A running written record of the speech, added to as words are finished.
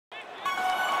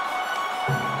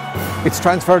It's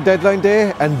transfer deadline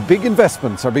day and big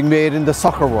investments are being made in the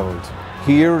soccer world.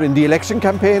 Here in the election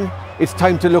campaign, it's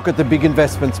time to look at the big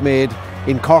investments made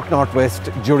in Cork North West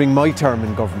during my term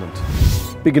in government.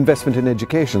 Big investment in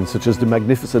education, such as the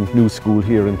magnificent new school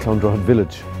here in Clondrohid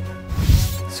Village.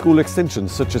 School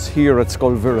extensions, such as here at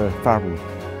Scoilvirra, Farban.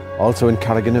 Also in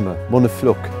Carriganimma,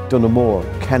 Munaflook, Dunamore,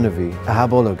 Kennevy,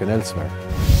 Ahabolog and elsewhere.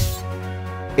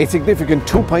 A significant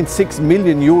 €2.6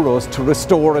 million to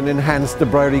restore and enhance the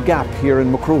Briery Gap here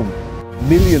in Macroom.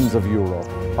 Millions of euro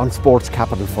on sports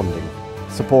capital funding,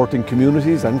 supporting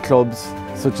communities and clubs,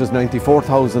 such as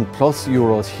 €94,000 plus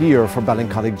here for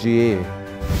Ballincollig GA,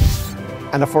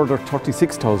 and a further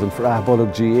 €36,000 for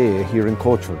Ahabolog GA here in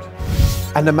Coachwood,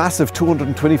 and a massive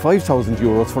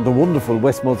 €225,000 for the wonderful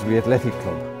West Musgrave Athletic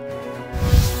Club.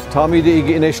 Tommy dig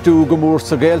in estu gomur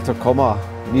sagelta koma.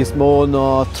 Nís mó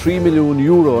ná €3 million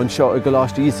an seo I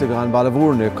goláiste ísaga an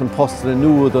Ballavurne chun postal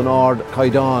nuad an ard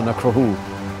Caidan a Crothú.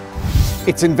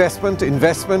 It's investment,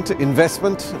 investment,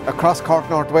 investment across Cork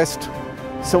North West.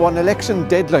 So on election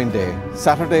deadline day,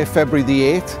 Saturday, February the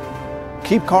 8th,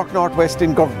 keep Cork North West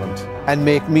in government and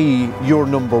make me your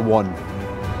number one.